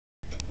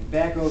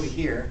back over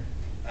here,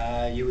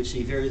 you would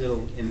see very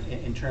little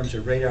in terms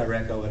of radar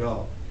echo at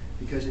all.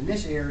 Because in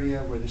this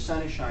area where the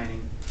sun is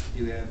shining,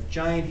 you have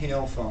giant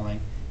hail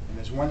falling, and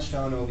there's one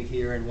stone over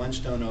here and one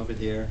stone over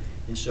there,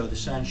 and so the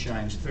sun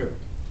shines through.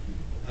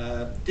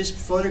 This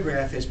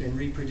photograph has been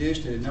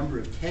reproduced in a number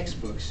of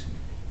textbooks,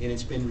 and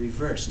it's been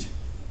reversed.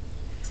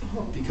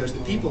 Because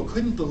the people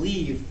couldn't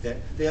believe that,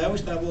 they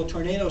always thought, well,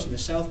 tornadoes in the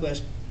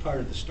southwest part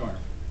of the storm.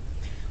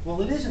 Well,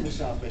 it is in the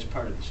southwest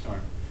part of the storm.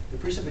 The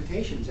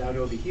precipitation's out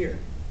over here.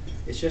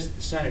 It's just that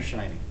the sun is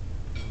shining.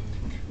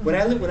 When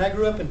I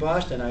grew up in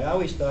Boston, I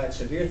always thought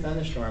severe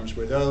thunderstorms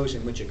were those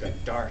in which it got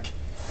dark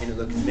and it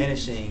looked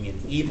menacing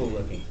and evil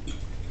looking.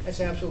 That's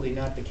absolutely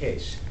not the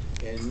case.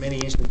 In many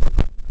instances,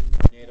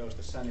 tornadoes,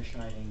 the sun is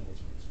shining,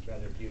 it's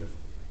rather beautiful,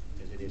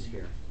 as it is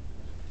here.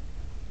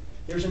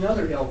 There's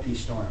another LP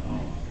storm.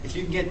 If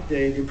you can get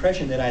the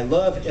impression that I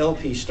love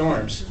LP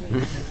storms,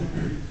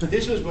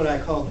 this was what I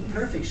call the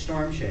perfect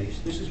storm chase.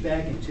 This was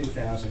back in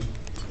 2000,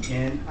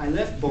 and I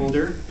left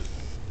Boulder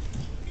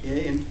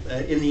in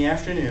the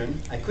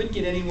afternoon. I couldn't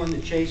get anyone to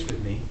chase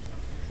with me.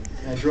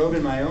 I drove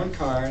in my own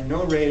car,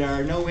 no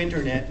radar, no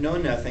internet, no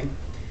nothing,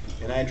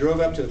 and I drove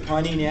up to the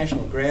Pawnee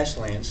National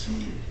Grasslands,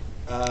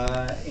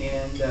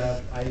 and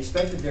I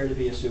expected there to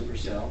be a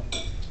supercell.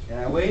 And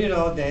I waited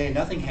all day,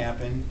 nothing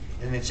happened,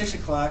 and at 6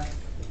 o'clock,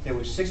 there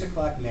was 6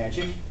 o'clock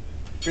magic.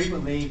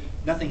 Frequently,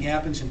 nothing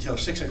happens until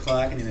 6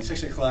 o'clock, and then at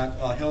 6 o'clock,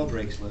 all hell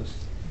breaks loose.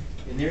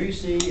 And there you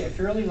see a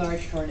fairly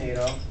large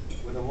tornado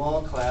with a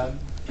wall cloud.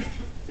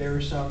 There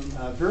was some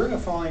virga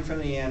falling from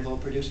the anvil,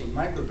 producing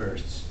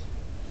microbursts,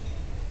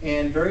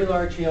 and very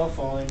large hail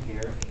falling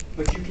here.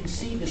 But you can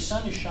see the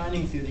sun is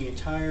shining through the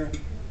entire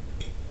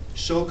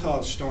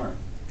so-called storm.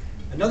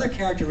 Another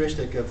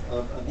characteristic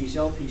of these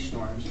LP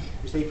storms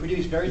is they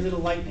produce very little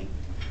lightning.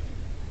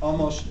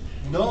 Almost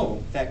no,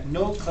 in fact,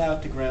 no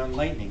cloud-to-ground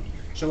lightning.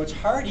 So it's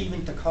hard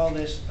even to call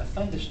this a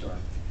thunderstorm.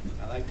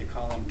 I like to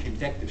call them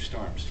convective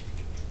storms.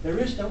 There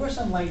was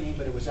some lightning,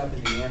 but it was up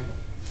in the anvil.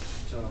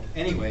 So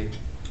anyway,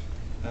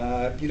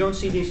 you don't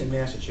see these in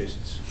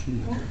Massachusetts.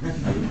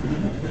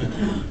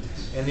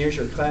 And there's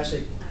your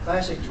classic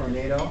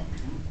tornado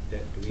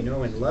that we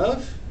know and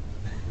love.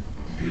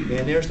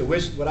 And there's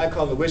what I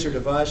call the Wizard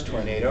of Oz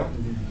tornado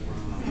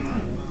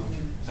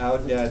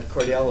out at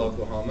Cordell,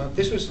 Oklahoma.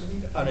 This was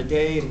on a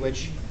day in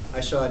which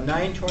I saw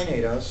 9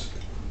 tornadoes.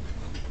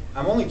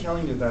 I'm only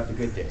telling you about the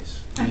good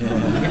days. You're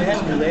going to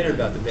ask me later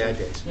about the bad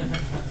days.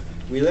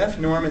 We left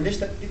Norman.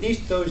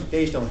 Those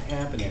days don't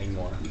happen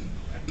anymore.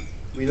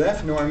 We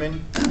left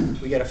Norman.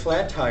 We got a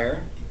flat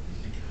tire.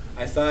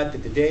 I thought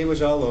that the day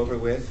was all over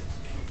with.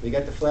 We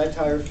got the flat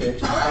tire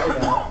fixed, cut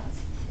it out.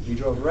 We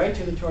drove right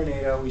to the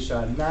tornado. We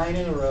saw 9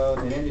 in a row,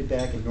 and ended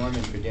back in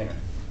Norman for dinner.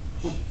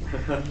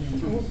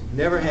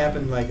 Never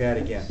happened like that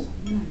again.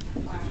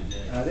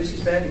 This is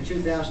back in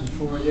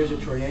 2004. There's a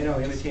tornado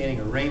imitating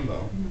a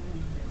rainbow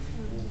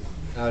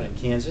out in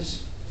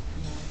Kansas.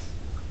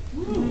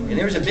 And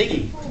there's a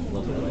biggie,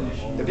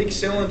 the big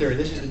cylinder.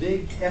 This is the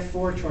big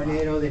F4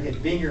 tornado that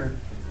hit Binger,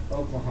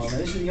 Oklahoma.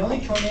 This is the only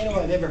tornado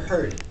I've ever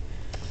heard.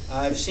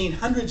 I've seen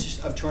hundreds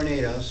of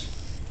tornadoes,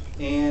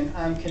 and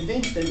I'm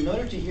convinced that in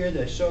order to hear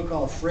the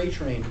so-called freight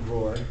train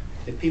roar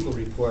that people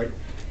report,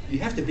 you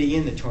have to be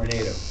in the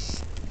tornado.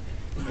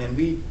 And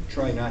we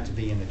try not to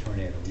be in the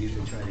tornado. We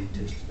usually try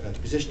to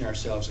position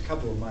ourselves a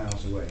couple of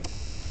miles away.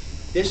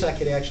 This I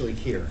could actually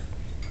hear.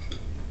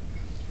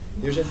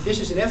 This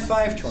is an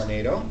F5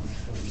 tornado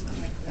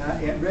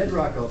at Red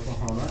Rock,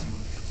 Oklahoma.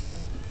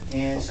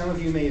 And some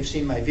of you may have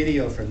seen my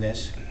video from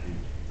this.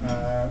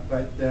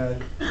 But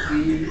this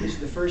is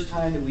the first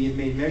time that we had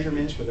made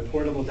measurements with a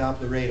portable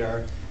Doppler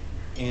radar.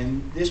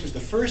 And this was the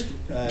first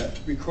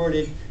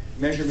recorded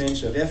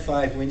measurements of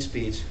F5 wind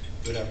speeds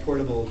with our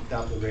portable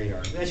Doppler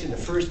radar. Actually, the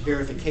first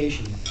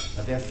verification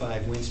of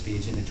F5 wind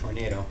speeds in a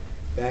tornado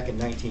back in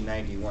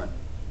 1991.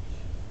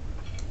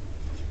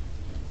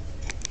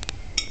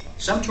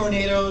 Some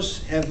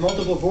tornadoes have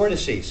multiple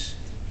vortices.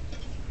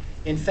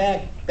 In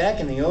fact, back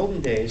in the olden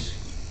days,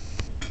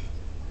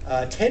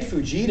 Ted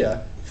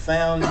Fujita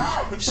found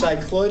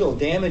cycloidal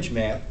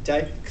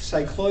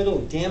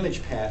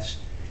damage paths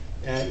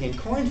in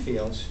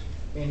cornfields,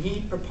 and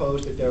he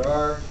proposed that there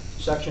are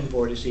suction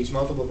vortices,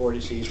 multiple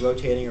vortices,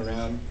 rotating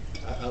around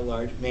a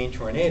large main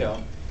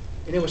tornado,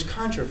 and it was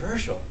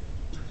controversial.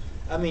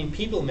 I mean,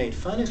 people made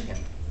fun of him.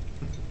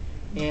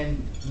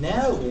 And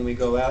now when we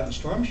go out in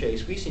storm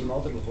chase, we see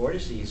multiple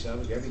vortices.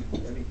 Every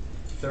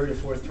third or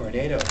fourth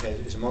tornado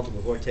is a multiple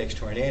vortex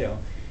tornado.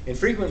 And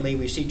frequently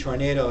we see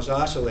tornadoes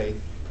oscillate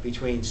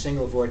between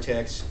single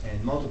vortex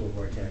and multiple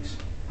vortex.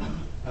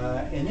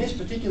 In this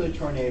particular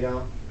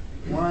tornado,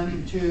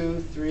 1, 2,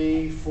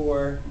 3,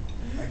 4,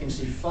 I can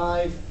see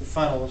 5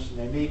 funnels, and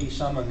there may be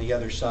some on the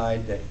other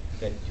side that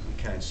you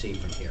can't see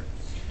from here.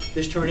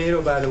 This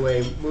tornado, by the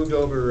way, moved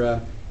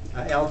over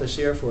Altus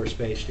Air Force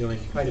Base, doing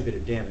quite a bit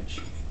of damage.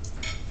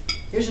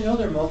 Here's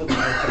another multiple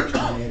vortex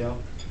tornado.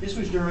 This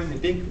was during the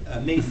big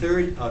May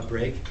 3rd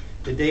outbreak,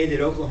 the day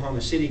that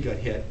Oklahoma City got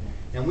hit.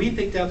 And we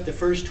picked up the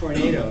first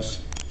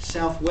tornadoes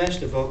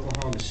southwest of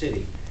Oklahoma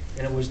City.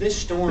 And it was this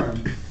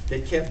storm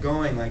that kept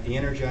going like the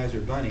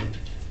Energizer Bunny,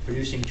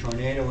 producing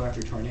tornado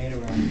after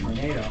tornado after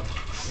tornado.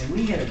 And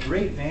we had a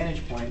great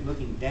vantage point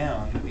looking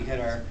down. We had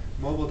our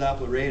mobile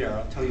Doppler radar.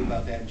 I'll tell you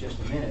about that in just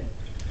a minute.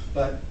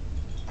 But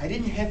I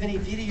didn't have any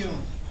video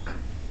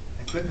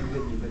equipment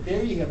with me. But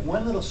there you have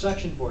one little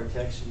suction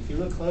vortex. And if you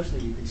look closely,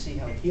 you can see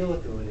how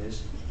helical it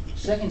is.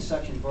 Second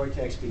suction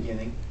vortex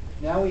beginning.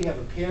 Now we have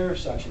a pair of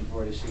suction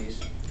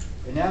vortices.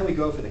 And now we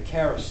go for the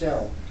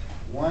carousel.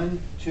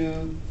 1,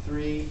 2,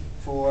 3,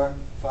 4,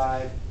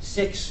 5,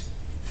 6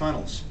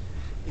 funnels.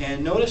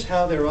 And notice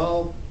how they're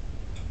all,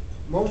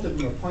 most of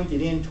them are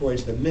pointed in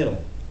towards the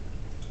middle.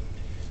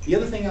 The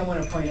other thing I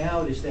want to point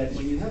out is that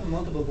when you have a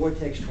multiple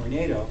vortex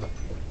tornado,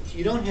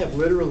 you don't have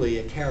literally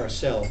a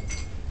carousel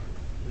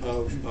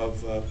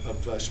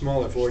of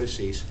smaller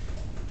vortices.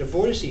 The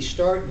vortices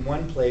start in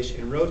one place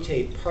and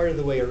rotate part of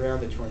the way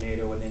around the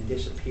tornado and then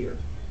disappear.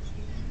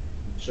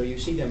 So you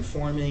see them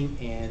forming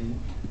and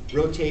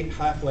rotate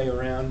halfway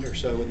around or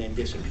so and then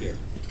disappear.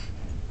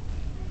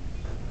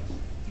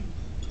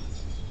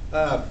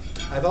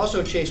 I've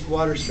also chased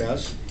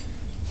waterspouts.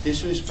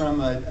 This was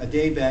from a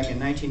day back in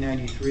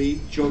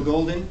 1993. Joe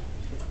Golden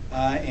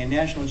and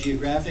National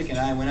Geographic and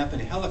I went up in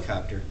a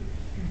helicopter.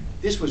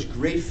 This was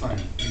great fun.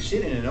 You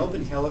sit in an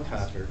open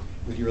helicopter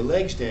with your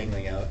legs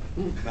dangling out.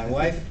 My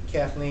wife,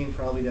 Kathleen,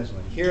 probably doesn't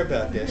want to hear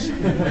about this.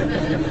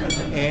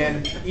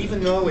 And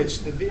even though it's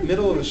the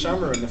middle of the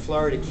summer in the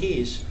Florida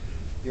Keys,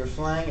 you're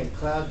flying at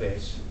cloud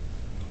base,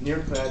 near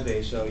cloud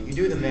base, so you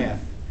do the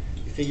math.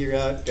 You figure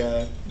out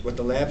what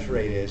the lapse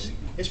rate is.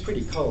 It's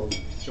pretty cold,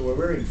 so we're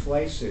wearing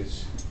flight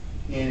suits.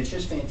 And it's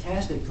just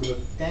fantastic to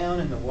look down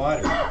in the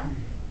water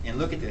and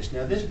look at this.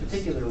 Now this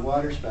particular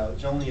water spout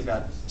is only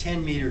about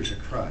 10 meters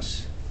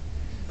across.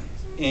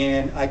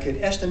 And I could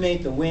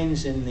estimate the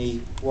winds in the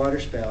water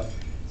spout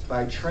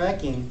by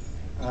tracking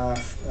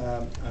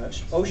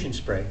ocean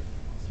spray.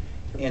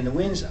 And the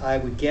winds, I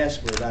would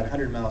guess, were about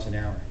 100 miles an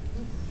hour.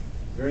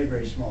 Very,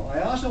 very small.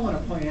 I also want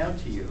to point out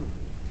to you,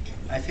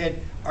 I've had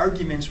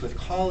arguments with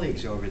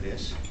colleagues over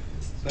this,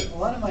 but a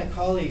lot of my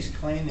colleagues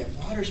claim that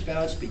water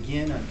spouts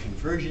begin on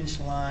convergence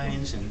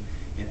lines and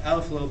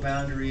outflow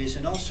boundaries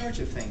and all sorts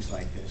of things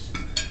like this.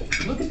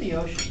 Look at the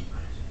ocean.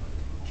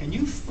 Can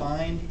you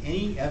find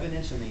any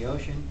evidence in the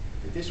ocean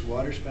that this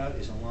water spout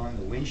is along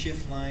the wind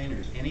shift line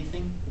or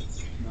anything?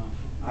 No.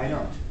 I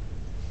don't.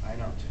 I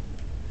don't.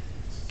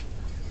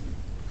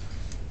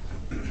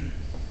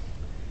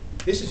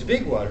 This is a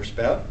big water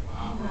spout.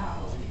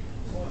 Wow.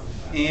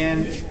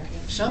 And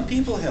some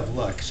people have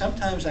luck.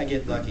 Sometimes I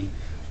get lucky.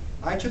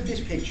 I took this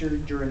picture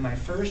during my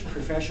first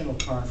professional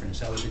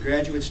conference. I was a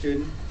graduate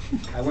student.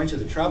 I went to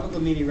the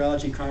Tropical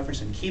Meteorology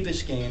Conference in Key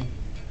Biscayne.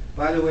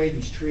 By the way,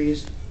 these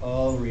trees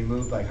all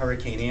removed by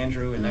Hurricane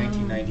Andrew in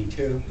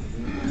 1992.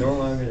 No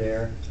longer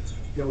there.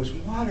 There was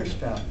water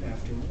spout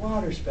after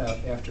water spout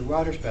after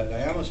water spout.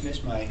 I almost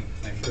missed my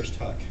first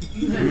talk.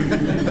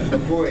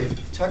 Boy,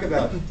 talk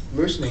about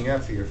loosening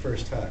up for your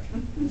first talk.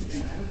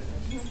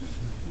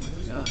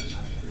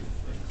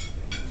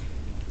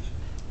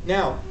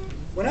 Now,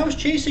 when I was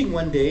chasing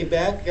one day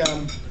back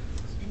in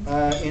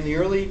the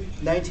early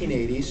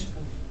 1980s,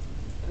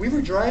 we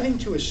were driving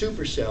to a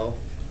supercell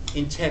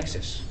in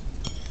Texas.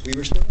 We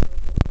were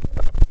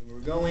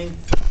going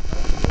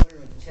across the border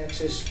into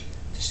Texas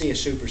to see a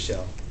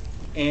supercell.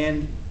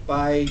 And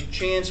by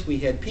chance, we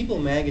had People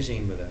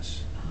magazine with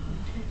us.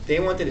 They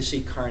wanted to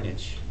see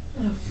carnage.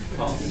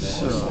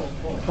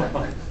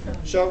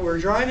 So we're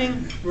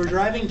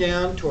driving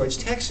down towards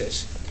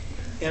Texas,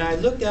 and I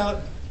looked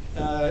out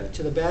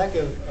to the back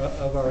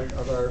of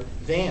our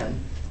van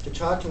to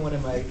talk to one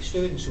of my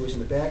students who was in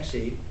the back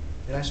seat,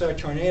 and I saw a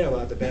tornado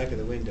out the back of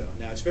the window.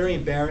 Now it's very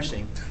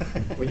embarrassing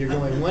when you're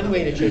going one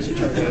way to chase a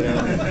tornado,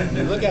 and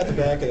you look out the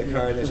back of the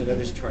car and there's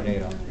another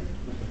tornado.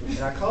 And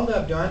I called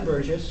up Don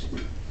Burgess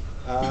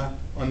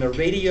on the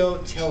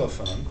radio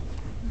telephone,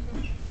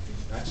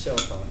 not cell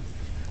phone,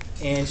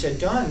 and said,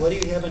 Don, what do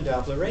you have on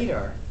Doppler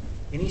radar?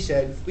 And he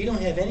said, we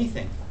don't have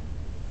anything.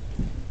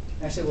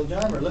 And I said, well,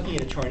 Don, we're looking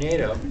at a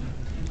tornado.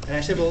 And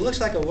I said, well, it looks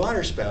like a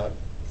water spout,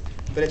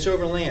 but it's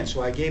over land,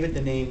 so I gave it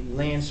the name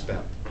land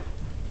spout.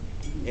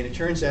 And it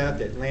turns out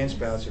that land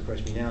spouts, of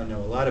course, we now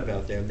know a lot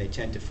about them. They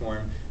tend to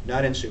form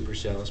not in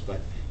supercells, but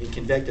in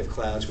convective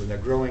clouds when they're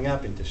growing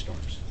up into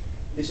storms.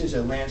 This is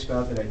a land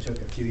spout that I took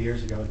a few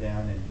years ago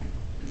down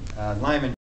in Lyman.